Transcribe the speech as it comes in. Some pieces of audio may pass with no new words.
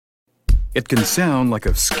It can sound like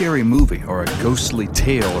a scary movie or a ghostly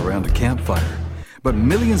tale around a campfire, but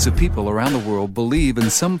millions of people around the world believe in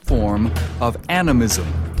some form of animism,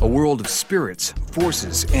 a world of spirits,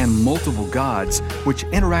 forces, and multiple gods which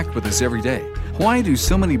interact with us every day. Why do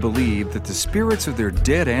so many believe that the spirits of their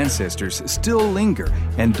dead ancestors still linger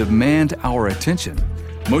and demand our attention?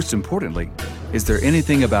 Most importantly, is there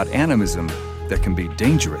anything about animism that can be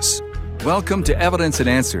dangerous? Welcome to Evidence and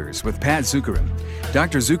Answers with Pat Zukeran.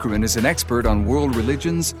 Dr. Zukeran is an expert on world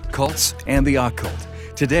religions, cults, and the occult.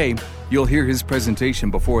 Today, you'll hear his presentation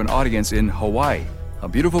before an audience in Hawaii, a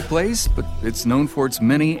beautiful place, but it's known for its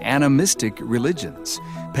many animistic religions.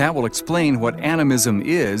 Pat will explain what animism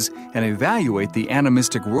is and evaluate the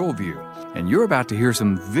animistic worldview. And you're about to hear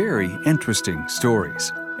some very interesting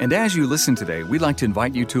stories. And as you listen today, we'd like to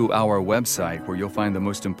invite you to our website where you'll find the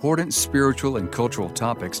most important spiritual and cultural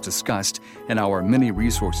topics discussed in our many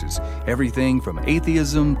resources. Everything from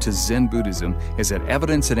atheism to Zen Buddhism is at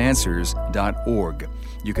evidenceandanswers.org.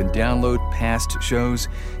 You can download past shows,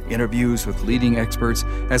 interviews with leading experts,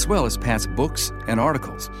 as well as past books and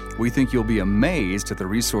articles. We think you'll be amazed at the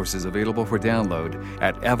resources available for download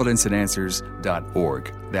at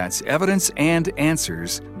evidenceandanswers.org. That's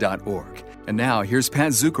evidenceandanswers.org. And now, here's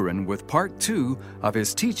Pat Zukeran with part 2 of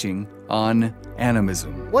his teaching on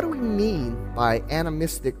animism. What do we mean by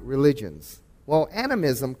animistic religions? Well,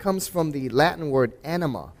 animism comes from the Latin word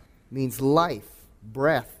anima, means life,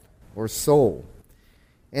 breath, or soul.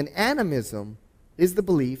 And animism is the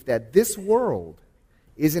belief that this world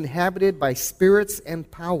is inhabited by spirits and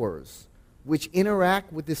powers which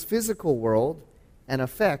interact with this physical world and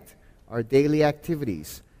affect our daily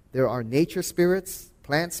activities. There are nature spirits,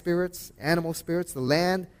 plant spirits, animal spirits. The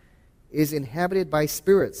land is inhabited by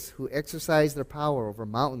spirits who exercise their power over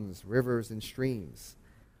mountains, rivers, and streams.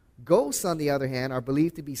 Ghosts, on the other hand, are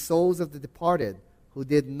believed to be souls of the departed who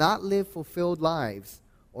did not live fulfilled lives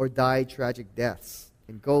or died tragic deaths.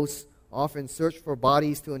 And ghosts often search for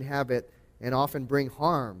bodies to inhabit and often bring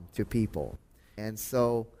harm to people. And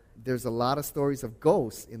so there's a lot of stories of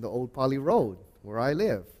ghosts in the Old Pali Road where I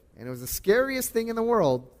live. And it was the scariest thing in the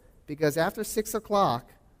world, because after 6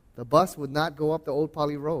 o'clock, the bus would not go up the Old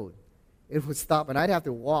Pali Road. It would stop, and I'd have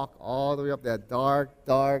to walk all the way up that dark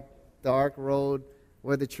road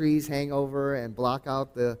where the trees hang over and block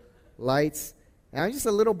out the lights. And I'm just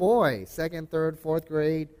a little boy, 2nd, 3rd, 4th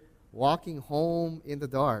grade, walking home in the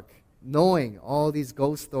dark, knowing all these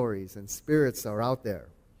ghost stories and spirits are out there.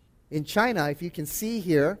 In China, if you can see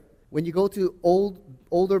here, when you go to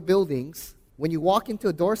older buildings, when you walk into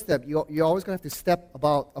a doorstep, you're always going to have to step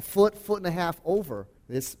about a foot and a half over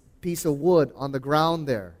this piece of wood on the ground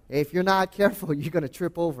there. If you're not careful, you're going to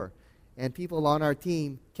trip over. And people on our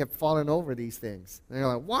team kept falling over these things. And they're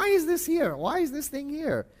like, why is this here? Why is this thing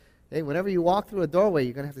here? Hey, whenever you walk through a doorway,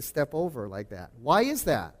 you're going to have to step over like that. Why is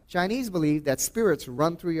that? Chinese believe that spirits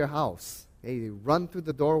run through your house. They run through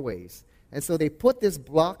the doorways. And so they put this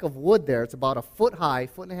block of wood there, it's about a foot high,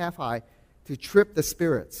 foot and a half high, to trip the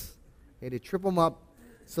spirits. They trip them up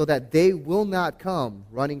so that they will not come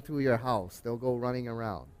running through your house. They'll go running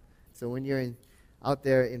around. So when you're out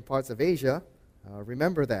there in parts of Asia,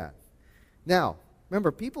 remember that. Now,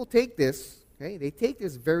 remember, people take this, okay? They take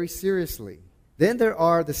this very seriously. Then there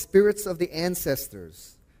are the spirits of the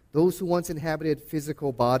ancestors, those who once inhabited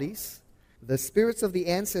physical bodies. The spirits of the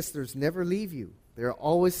ancestors never leave you. They're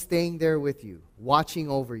always staying there with you,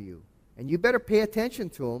 watching over you. And you better pay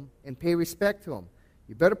attention to them and pay respect to them.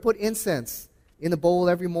 You better put incense in the bowl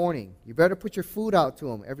every morning. You better put your food out to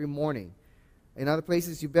them every morning. In other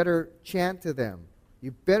places, you better chant to them.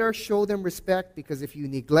 You better show them respect, because if you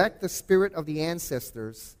neglect the spirit of the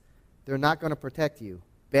ancestors, they're not going to protect you.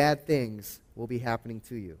 Bad things will be happening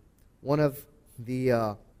to you. One of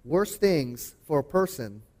the worst things for a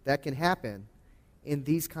person that can happen in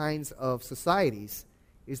these kinds of societies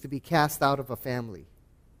is to be cast out of a family.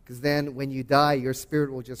 Because then when you die, your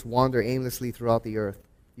spirit will just wander aimlessly throughout the earth.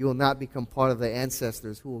 You will not become part of the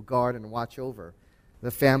ancestors who will guard and watch over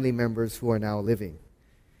the family members who are now living.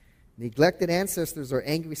 Neglected ancestors or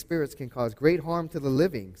angry spirits can cause great harm to the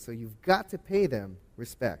living, so you've got to pay them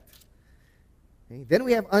respect. Okay? Then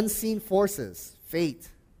we have unseen forces, fate,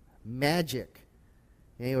 magic,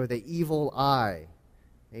 okay, or the evil eye.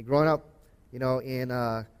 Okay? Growing up,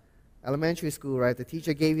 in elementary school, right, the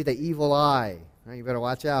teacher gave you the evil eye. Right? You better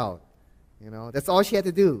watch out. That's all she had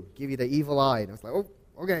to do, give you the evil eye. And it's like, oh,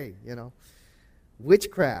 okay,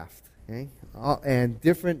 Witchcraft, okay? And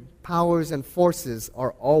different powers and forces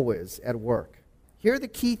are always at work. Here are the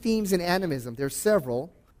key themes in animism. There's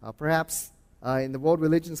several. Perhaps in the world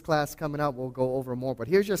religions class coming up, we'll go over more. But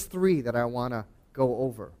here's just 3 that I want to go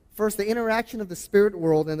over. First, the interaction of the spirit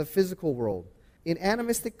world and the physical world. In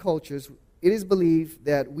animistic cultures, it is believed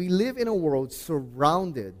that we live in a world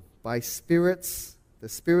surrounded by spirits, the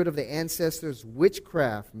spirit of the ancestors,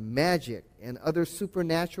 witchcraft, magic, and other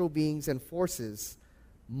supernatural beings and forces,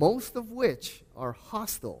 most of which are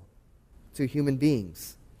hostile to human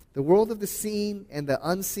beings. The world of the seen and the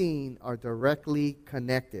unseen are directly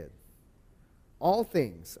connected. All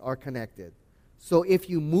things are connected. So if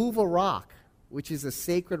you move a rock, which is a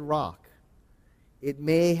sacred rock, it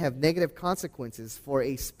may have negative consequences, for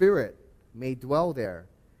a spirit may dwell there,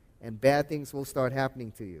 and bad things will start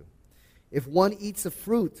happening to you. If one eats a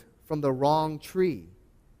fruit from the wrong tree,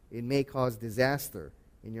 it may cause disaster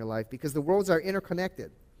in your life, because the worlds are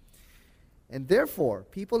interconnected. And therefore,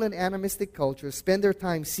 people in animistic cultures spend their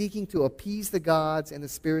time seeking to appease the gods and the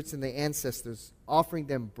spirits and the ancestors, offering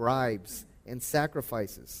them bribes and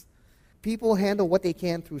sacrifices. People handle what they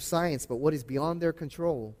can through science, but what is beyond their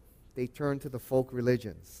control, they turn to the folk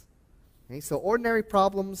religions. Okay? So ordinary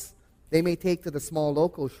problems, they may take to the small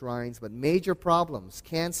local shrines, but major problems,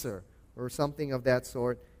 cancer or something of that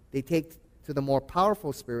sort, they take to the more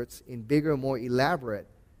powerful spirits in bigger, more elaborate,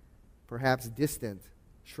 perhaps distant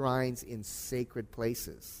shrines in sacred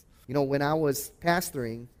places. You know, when I was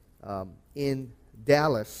pastoring in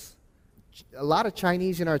Dallas, a lot of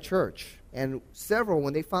Chinese in our church, and several,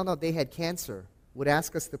 when they found out they had cancer, would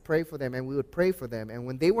ask us to pray for them, and we would pray for them. And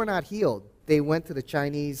when they were not healed, they went to the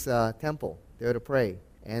Chinese temple there to pray.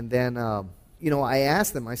 And then, I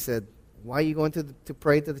asked them, I said, why are you going to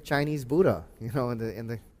pray to the Chinese Buddha, and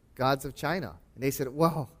the gods of China? And they said,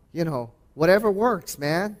 well, whatever works,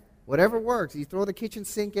 man. Whatever works. You throw the kitchen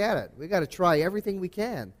sink at it. We got to try everything we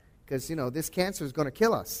can, because, this cancer is going to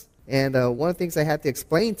kill us. And one of the things I had to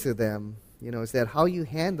explain to them, is that how you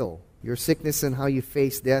handle your sickness and how you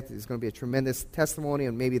face death is going to be a tremendous testimony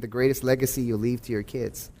and maybe the greatest legacy you leave to your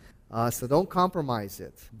kids. So don't compromise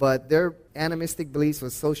it. But their animistic beliefs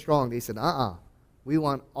was so strong, they said, we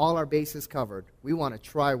want all our bases covered. We want to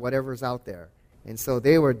try whatever's out there. And so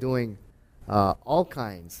they were doing all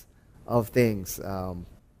kinds of things.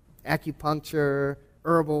 Acupuncture,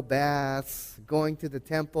 herbal baths, going to the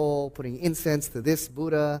temple, putting incense to this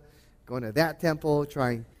Buddha, going to that temple,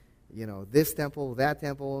 trying this temple, that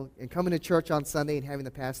temple, and coming to church on Sunday and having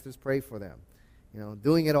the pastors pray for them.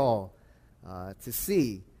 Doing it all to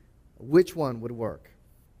see which one would work.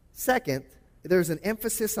 Second, there's an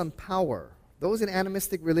emphasis on power. Those in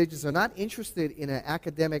animistic religions are not interested in an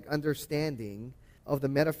academic understanding of the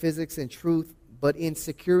metaphysics and truth, but in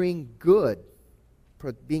securing good,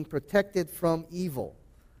 being protected from evil.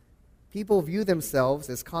 People view themselves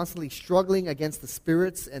as constantly struggling against the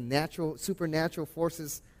spirits and supernatural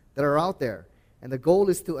forces that are out there. And the goal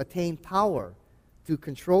is to attain power, to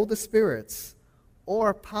control the spirits,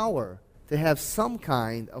 or power to have some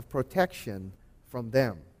kind of protection from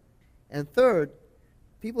them. And third,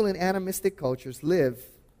 people in animistic cultures live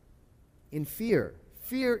in fear.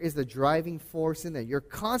 Fear is the driving force in there. You're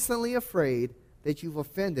constantly afraid that you've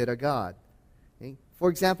offended a god. Okay? For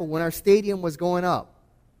example, when our stadium was going up,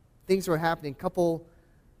 things were happening. A couple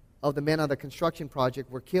of the men on the construction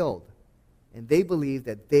project were killed. And they believed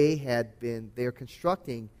that they're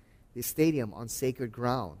constructing the stadium on sacred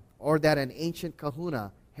ground, or that an ancient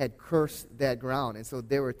kahuna had cursed that ground. And so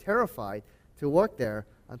they were terrified to work there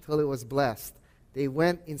until it was blessed. They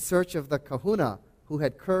went in search of the kahuna who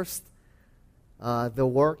had cursed the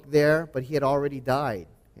work there, but he had already died.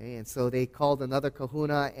 Okay? And so they called another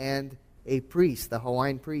kahuna and a priest, the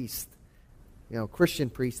Hawaiian priest, Christian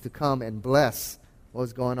priest, to come and bless what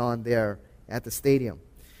was going on there at the stadium.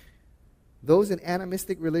 Those in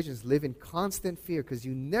animistic religions live in constant fear, because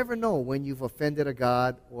you never know when you've offended a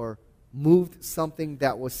god or moved something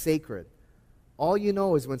that was sacred. All you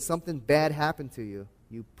know is when something bad happened to you,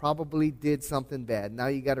 you probably did something bad. Now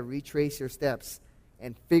you got to retrace your steps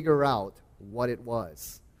and figure out what it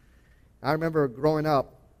was. I remember growing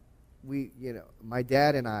up, my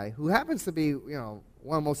dad and I, who happens to be, one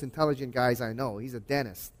of the most intelligent guys I know, he's a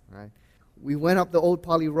dentist, right? We went up the Old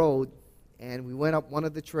Poly Road, and we went up one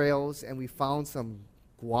of the trails, and we found some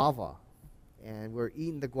guava. And we were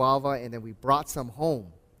eating the guava, and then we brought some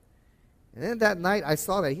home. And then that night, I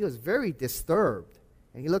saw that he was very disturbed.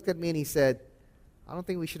 And he looked at me, and he said, I don't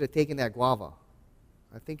think we should have taken that guava.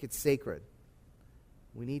 I think it's sacred.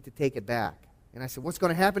 We need to take it back. And I said, what's going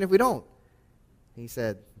to happen if we don't? He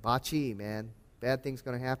said, Bachi, man, bad thing's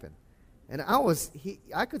going to happen. And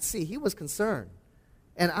I could see he was concerned.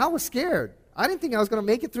 And I was scared. I didn't think I was going to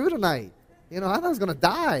make it through tonight. I thought I was going to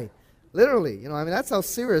die, literally. That's how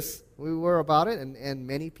serious we were about it, and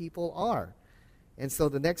many people are. And so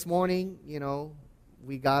the next morning,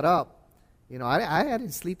 we got up, I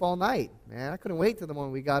didn't sleep all night, man. I couldn't wait till the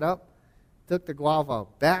morning. We got up, took the guava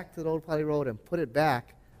back to the Old Pali Road and put it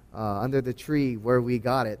back under the tree where we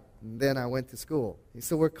got it. And then I went to school. And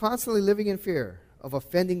so we're constantly living in fear of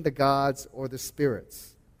offending the gods or the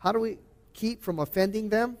spirits. How do we keep from offending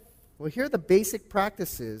them? Well, here are the basic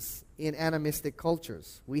practices in animistic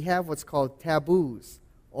cultures. We have what's called taboos,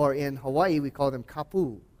 or in Hawaii we call them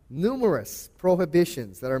kapu. Numerous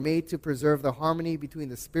prohibitions that are made to preserve the harmony between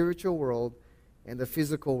the spiritual world and the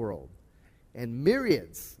physical world. And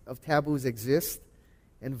myriads of taboos exist,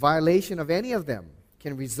 and violation of any of them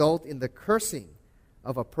can result in the cursing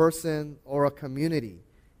of a person or a community,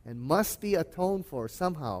 and must be atoned for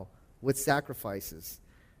somehow with sacrifices.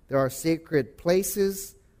 There are sacred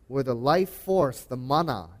places where the life force, the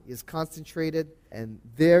mana, is concentrated, and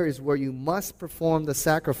there is where you must perform the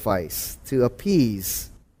sacrifice to appease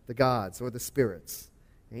the gods or the spirits.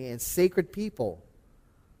 And sacred people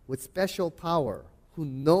with special power who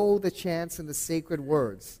know the chants and the sacred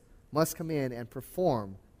words must come in and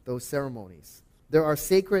perform those ceremonies. There are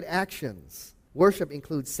sacred actions. Worship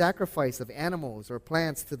includes sacrifice of animals or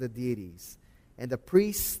plants to the deities. And the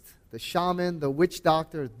priest, the shaman, the witch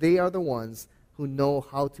doctor, they are the ones who know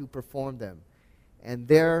how to perform them. And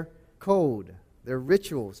their code, their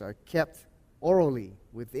rituals are kept orally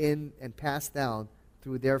within and passed down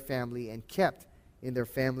through their family and kept in their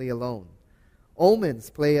family alone. Omens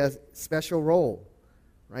play a special role,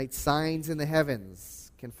 right? Signs in the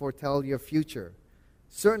heavens can foretell your future.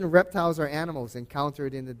 Certain reptiles or animals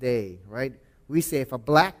encountered in the day, right? We say if a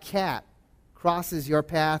black cat crosses your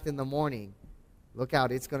path in the morning, look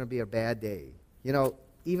out, it's going to be a bad day.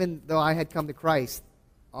 Even though I had come to Christ,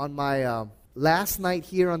 on my last night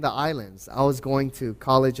here on the islands, I was going to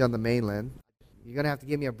college on the mainland. You're going to have to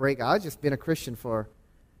give me a break. I've just been a Christian for,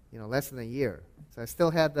 less than a year. So I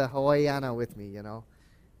still had the Hawaiiana with me,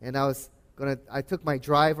 And I took my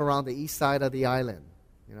drive around the east side of the island,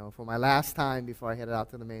 for my last time before I headed out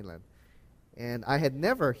to the mainland. And I had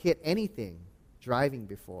never hit anything driving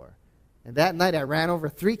before. And that night I ran over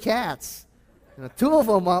 3 cats. 2 of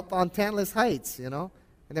them up on Tantalus Heights, and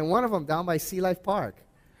then one of them down by Sea Life Park.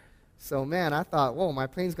 So, man, I thought, whoa, my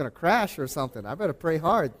plane's going to crash or something. I better pray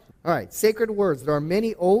hard. All right, sacred words. There are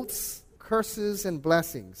many oaths, curses, and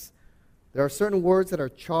blessings. There are certain words that are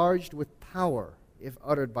charged with power if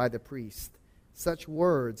uttered by the priest. Such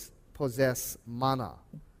words possess mana.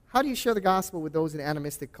 How do you share the gospel with those in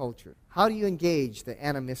animistic culture? How do you engage the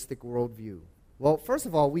animistic worldview? Well, first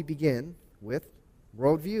of all, we begin with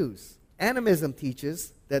worldviews. Animism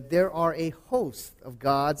teaches that there are a host of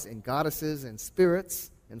gods and goddesses and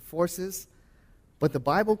spirits and forces, but the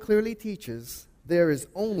Bible clearly teaches there is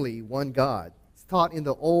only one God. It's taught in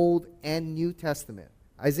the Old and New Testament.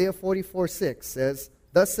 Isaiah 44:6 says,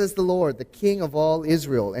 "Thus says the Lord, the King of all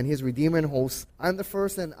Israel and his Redeemer and hosts, I am the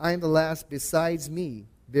first and I am the last. Besides me,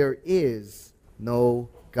 there is no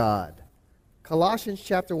God." Colossians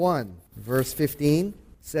chapter 1, verse 15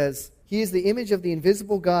 says, "He is the image of the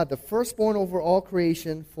invisible God, the firstborn over all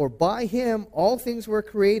creation. For by him all things were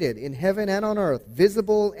created, in heaven and on earth,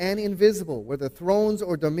 visible and invisible, whether thrones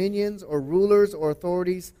or dominions or rulers or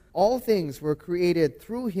authorities. All things were created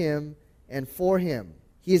through him and for him.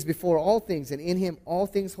 He is before all things, and in him all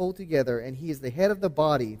things hold together. And he is the head of the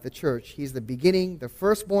body, the church. He is the beginning, the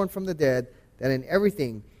firstborn from the dead, that in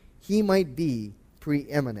everything he might be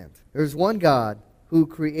preeminent." There's one God who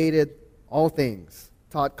created all things,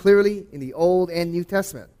 taught clearly in the Old and New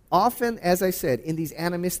Testament. Often, as I said, in these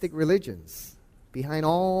animistic religions, behind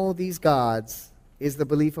all these gods is the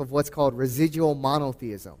belief of what's called residual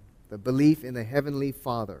monotheism, the belief in the Heavenly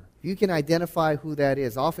Father. You can identify who that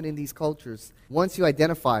is. Often in these cultures, once you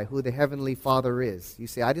identify who the Heavenly Father is, you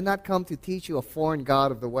say, "I did not come to teach you a foreign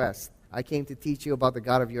God of the West. I came to teach you about the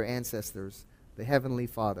God of your ancestors, the Heavenly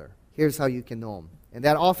Father. Here's how you can know him." And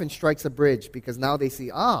that often strikes a bridge, because now they see,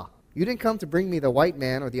 you didn't come to bring me the white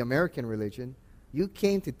man or the American religion. You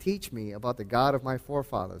came to teach me about the God of my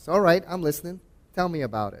forefathers. All right, I'm listening. Tell me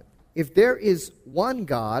about it. If there is one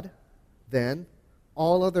God, then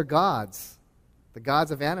all other gods, the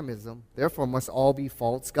gods of animism, therefore must all be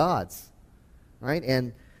false gods. Right?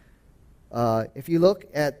 And if you look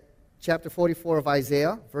at chapter 44 of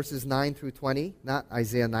Isaiah, verses 9 through 20, not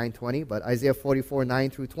Isaiah 9:20, but Isaiah 44, 9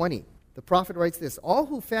 through 20. The prophet writes this, "All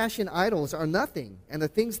who fashion idols are nothing, and the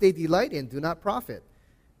things they delight in do not profit.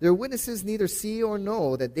 Their witnesses neither see or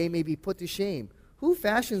know, that they may be put to shame. Who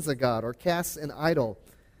fashions a god or casts an idol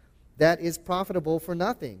that is profitable for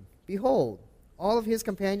nothing? Behold, all of his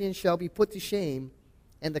companions shall be put to shame,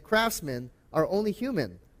 and the craftsmen are only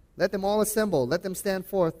human. Let them all assemble, let them stand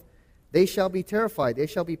forth. They shall be terrified, they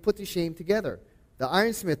shall be put to shame together. The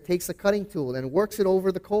ironsmith takes a cutting tool and works it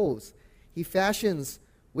over the coals. He fashions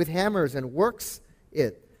with hammers and works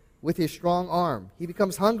it with his strong arm. He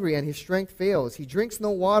becomes hungry and his strength fails. He drinks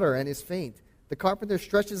no water and is faint. The carpenter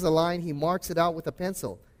stretches a line. He marks it out with a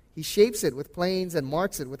pencil. He shapes it with planes and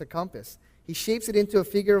marks it with a compass. He shapes it into a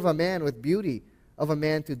figure of a man with beauty of a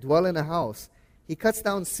man to dwell in a house. He cuts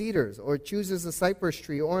down cedars or chooses a cypress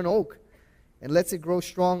tree or an oak and lets it grow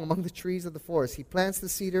strong among the trees of the forest. He plants the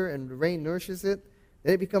cedar and the rain nourishes it.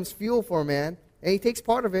 Then it becomes fuel for a man, and he takes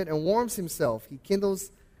part of it and warms himself. He kindles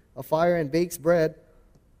a fire and bakes bread.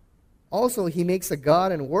 Also, he makes a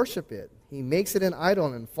god and worship it. He makes it an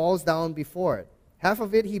idol and falls down before it. Half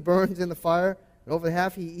of it he burns in the fire, and over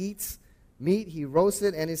half he eats meat. He roasts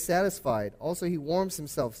it and is satisfied. Also, he warms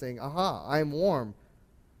himself, saying, "Aha, I am warm.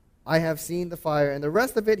 I have seen the fire." And the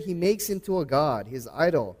rest of it he makes into a god, his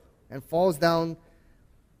idol, and falls down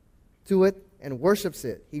to it and worships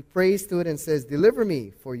it. He prays to it and says, "Deliver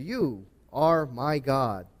me, for you are my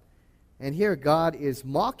God." And here God is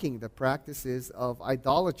mocking the practices of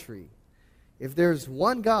idolatry. If there's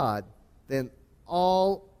one God, then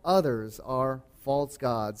all others are false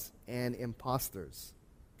gods and impostors.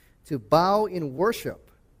 To bow in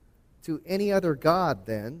worship to any other god,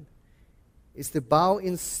 then, is to bow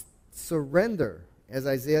in surrender, as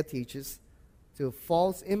Isaiah teaches, to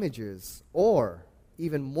false images, or,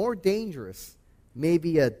 even more dangerous,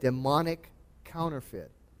 maybe a demonic counterfeit.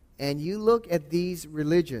 And you look at these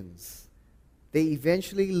religions, they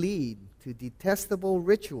eventually lead to detestable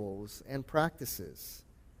rituals and practices.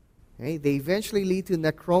 Okay? They eventually lead to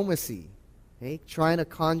necromancy, okay? Trying to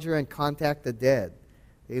conjure and contact the dead.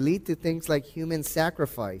 They lead to things like human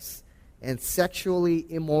sacrifice and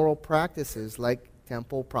sexually immoral practices like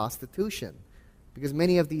temple prostitution, because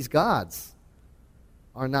many of these gods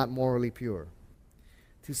are not morally pure.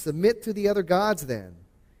 To submit to the other gods, then,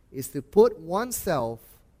 is to put oneself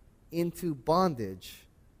into bondage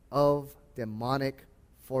of demonic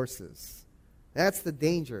forces. That's the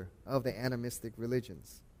danger of the animistic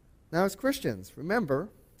religions. Now, as Christians, remember,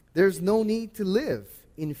 there's no need to live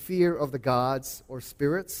in fear of the gods or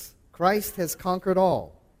spirits. Christ has conquered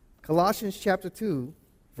all. Colossians chapter 2,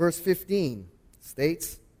 verse 15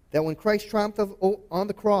 states that when Christ triumphed on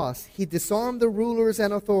the cross, he disarmed the rulers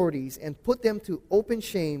and authorities and put them to open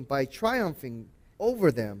shame by triumphing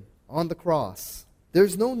over them on the cross.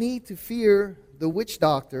 There's no need to fear the witch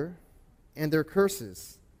doctor and their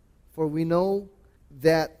curses, for we know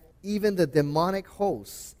that even the demonic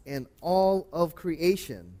hosts and all of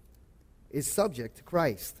creation is subject to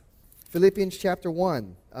Christ. Philippians chapter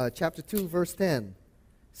 2, verse 10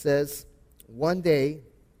 says, "One day,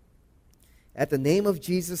 at the name of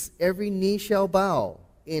Jesus, every knee shall bow,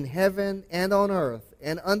 in heaven and on earth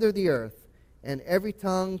and under the earth, and every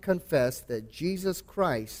tongue confess that Jesus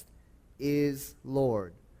Christ is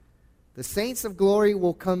Lord." The saints of glory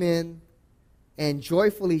will come in and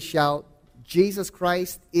joyfully shout, "Jesus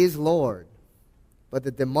Christ is Lord." But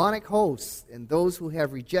the demonic hosts and those who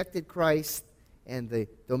have rejected Christ and the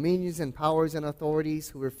dominions and powers and authorities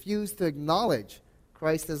who refuse to acknowledge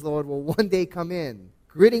Christ as Lord will one day come in,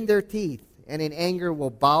 gritting their teeth, and in anger will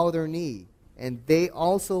bow their knee, and they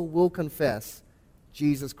also will confess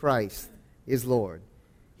Jesus Christ is Lord.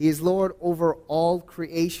 He is Lord over all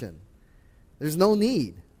creation. There's no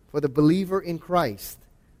need for the believer in Christ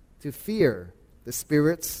to fear the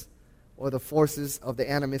spirits or the forces of the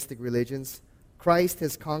animistic religions. Christ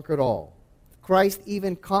has conquered all. Christ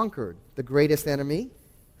even conquered the greatest enemy,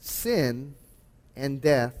 sin and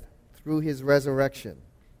death, through his resurrection.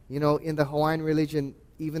 You know, in the Hawaiian religion,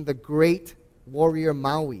 even the great warrior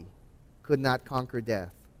Maui could not conquer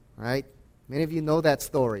death. Right? Many of you know that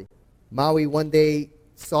story. Maui one day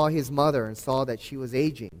saw his mother and saw that she was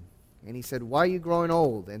aging. And he said, "Why are you growing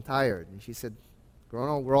old and tired?" And she said, "Growing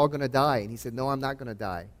old, we're all going to die." And he said, "No, I'm not going to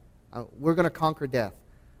die. We're going to conquer death."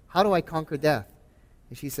 "How do I conquer death?"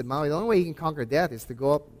 And she said, "Maui, the only way you can conquer death is to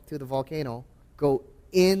go up to the volcano, go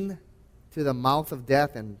in to the mouth of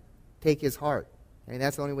death and take his heart. And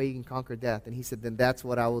that's the only way you can conquer death." And he said, "Then that's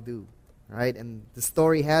what I will do." All right? And the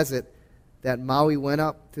story has it that Maui went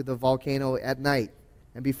up to the volcano at night.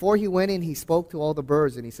 And before he went in, he spoke to all the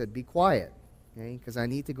birds and he said, "Be quiet, okay, because I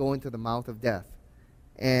need to go into the mouth of death."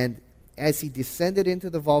 And as he descended into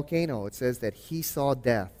the volcano, it says that he saw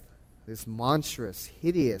death, this monstrous,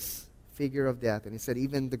 hideous figure of death. And he said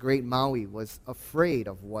even the great Maui was afraid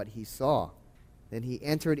of what he saw. Then he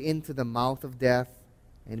entered into the mouth of death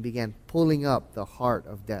and began pulling up the heart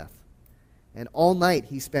of death. And all night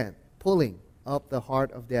he spent pulling up the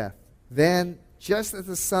heart of death. Then, just as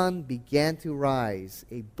the sun began to rise,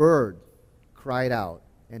 a bird cried out,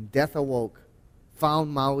 and death awoke,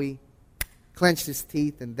 found Maui, clenched his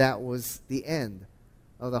teeth, and that was the end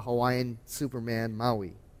of the Hawaiian Superman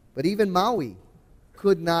Maui. But even Maui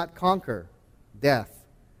could not conquer death.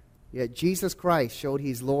 Yet Jesus Christ showed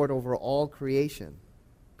he's Lord over all creation,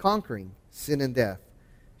 conquering sin and death,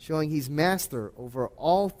 showing he's master over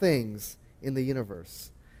all things in the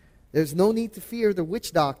universe. There's no need to fear the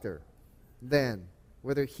witch doctor then,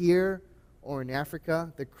 whether here or in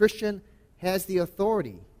Africa. The Christian has the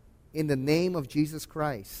authority in the name of Jesus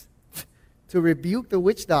Christ to rebuke the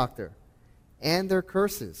witch doctor and their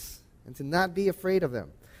curses and to not be afraid of them.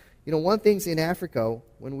 You know, one thing's in Africa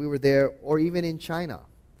when we were there, or even in China,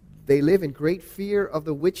 they live in great fear of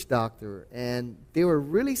the witch doctor, and they were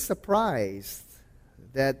really surprised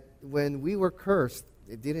that when we were cursed,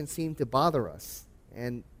 it didn't seem to bother us.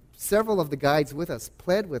 And several of the guides with us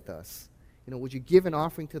pled with us, you know, would you give an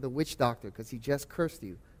offering to the witch doctor because he just cursed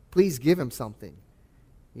you? Please give him something.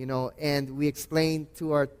 You know, and we explained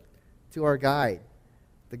to our guide,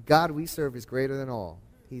 the God we serve is greater than all.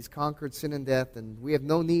 He's conquered sin and death, and we have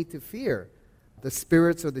no need to fear the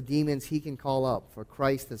spirits or the demons he can call up, for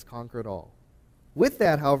Christ has conquered all. With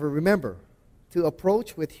that, however, remember to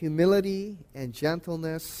approach with humility and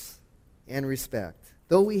gentleness and respect.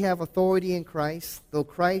 Though we have authority in Christ, though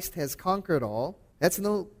Christ has conquered all, that's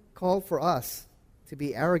no call for us to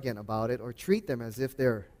be arrogant about it or treat them as if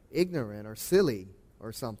they're ignorant or silly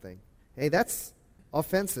or something. Hey, that's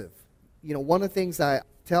offensive. You know, one of the things I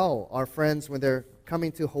tell our friends when they're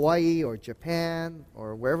coming to Hawaii or Japan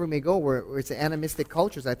or wherever we may go where it's animistic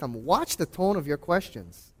cultures, I tell them, watch the tone of your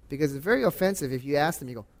questions, because it's very offensive if you ask them,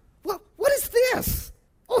 you go, well, what is this?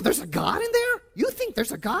 Oh, there's a God in there? You think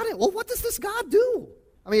there's a God in? Well, what does this God do?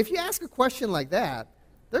 I mean, if you ask a question like that,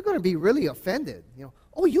 they're going to be really offended. You know,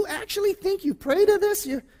 oh, you actually think you pray to this?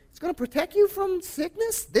 It's going to protect you from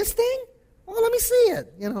sickness? This thing? Well, let me see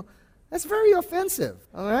it. You know, that's very offensive,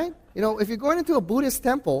 all right? You know, if you're going into a Buddhist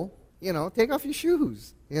temple, you know, take off your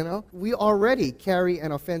shoes, you know. We already carry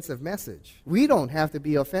an offensive message. We don't have to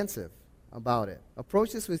be offensive about it.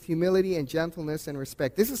 Approach this with humility and gentleness and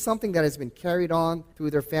respect. This is something that has been carried on through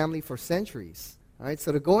their family for centuries. All right,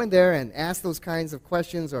 so to go in there and ask those kinds of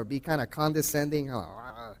questions or be kind of condescending,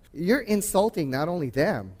 you're insulting not only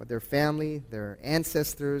them, but their family, their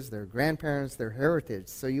ancestors, their grandparents, their heritage.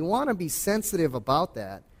 So you want to be sensitive about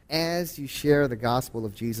that as you share the gospel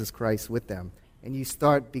of Jesus Christ with them. And you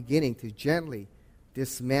start beginning to gently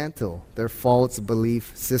dismantle their false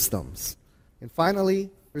belief systems. And finally,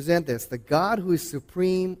 present this. The God who is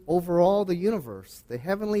supreme over all the universe, the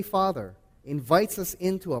Heavenly Father, invites us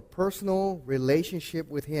into a personal relationship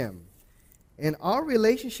with Him. And our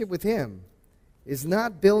relationship with Him is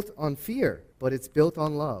not built on fear, but it's built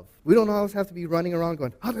on love. We don't always have to be running around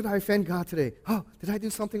going, how did I offend God today? Oh, did I do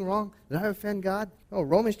something wrong? Did I offend God? No,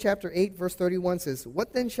 Romans chapter 8, verse 31 says,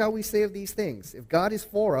 what then shall we say of these things? If God is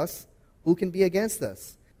for us, who can be against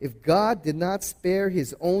us? If God did not spare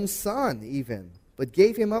His own Son even, but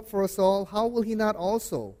gave Him up for us all, how will He not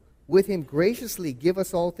also with Him graciously give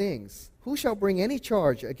us all things? Who shall bring any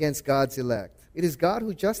charge against God's elect? It is God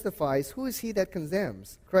who justifies. Who is he that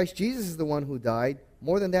condemns? Christ Jesus is the one who died.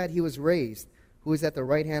 More than that, He was raised, who is at the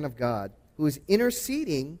right hand of God, who is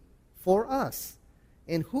interceding for us.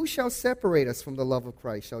 And who shall separate us from the love of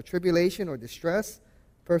Christ? Shall tribulation or distress,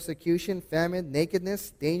 persecution, famine,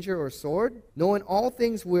 nakedness, danger, or sword? No, in all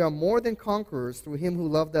things we are more than conquerors through Him who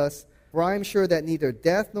loved us. For I am sure that neither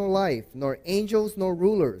death nor life, nor angels nor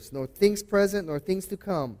rulers, nor things present nor things to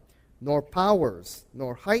come, nor powers,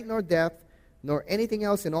 nor height nor depth, nor anything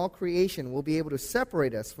else in all creation will be able to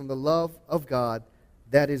separate us from the love of God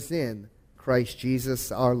that is in Christ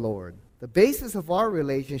Jesus our Lord. The basis of our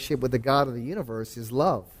relationship with the God of the universe is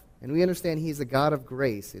love. And we understand He's a God of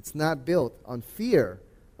grace. It's not built on fear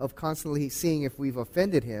of constantly seeing if we've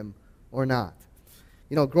offended Him or not.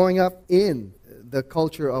 You know, growing up in the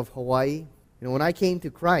culture of Hawaii, you know, when I came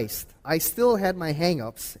to Christ, I still had my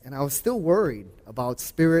hang-ups, and I was still worried about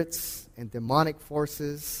spirits and demonic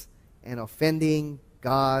forces and offending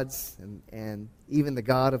gods and even the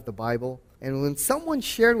God of the Bible. And when someone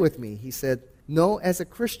shared with me, he said, no, as a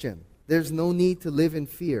Christian, there's no need to live in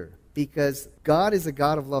fear because God is a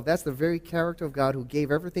God of love. That's the very character of God who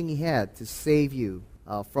gave everything He had to save you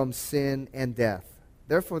from sin and death.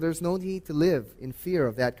 Therefore, there's no need to live in fear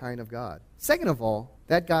of that kind of God. Second of all,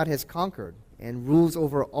 that God has conquered and rules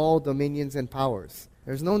over all dominions and powers.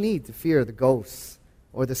 There's no need to fear the ghosts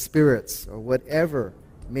or the spirits or whatever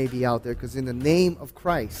may be out there, because in the name of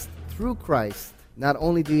Christ, through Christ, not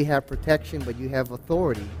only do you have protection, but you have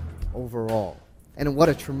authority over all. And what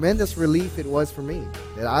a tremendous relief it was for me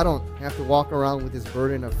that I don't have to walk around with this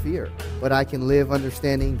burden of fear, but I can live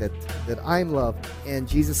understanding that I'm loved. And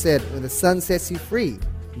Jesus said, when the Son sets you free,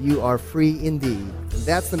 you are free indeed. And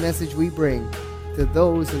that's the message we bring to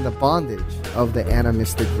those in the bondage of the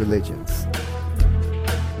animistic religions.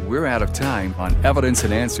 We're out of time on Evidence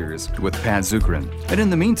and Answers with Pat Zukeran. And in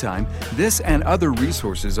the meantime, this and other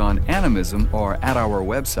resources on animism are at our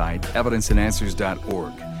website,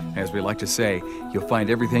 evidenceandanswers.org. As we like to say, you'll find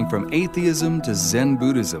everything from atheism to Zen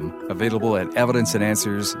Buddhism available at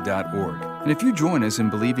evidenceandanswers.org. And if you join us in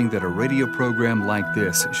believing that a radio program like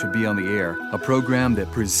this should be on the air, a program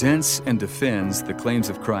that presents and defends the claims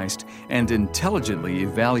of Christ and intelligently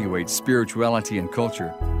evaluates spirituality and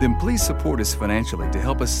culture, then please support us financially to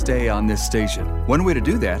help us stay on this station. One way to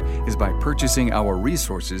do that is by purchasing our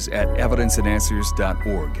resources at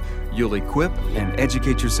evidenceandanswers.org. You'll equip and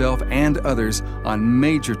educate yourself and others on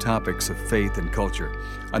major topics of faith and culture.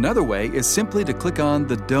 Another way is simply to click on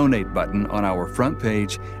the Donate button on our front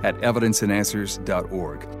page at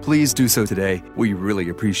evidenceandanswers.org. Please do so today. We really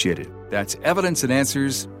appreciate it. That's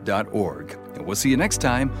evidenceandanswers.org. And we'll see you next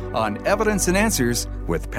time on Evidence and Answers with Pat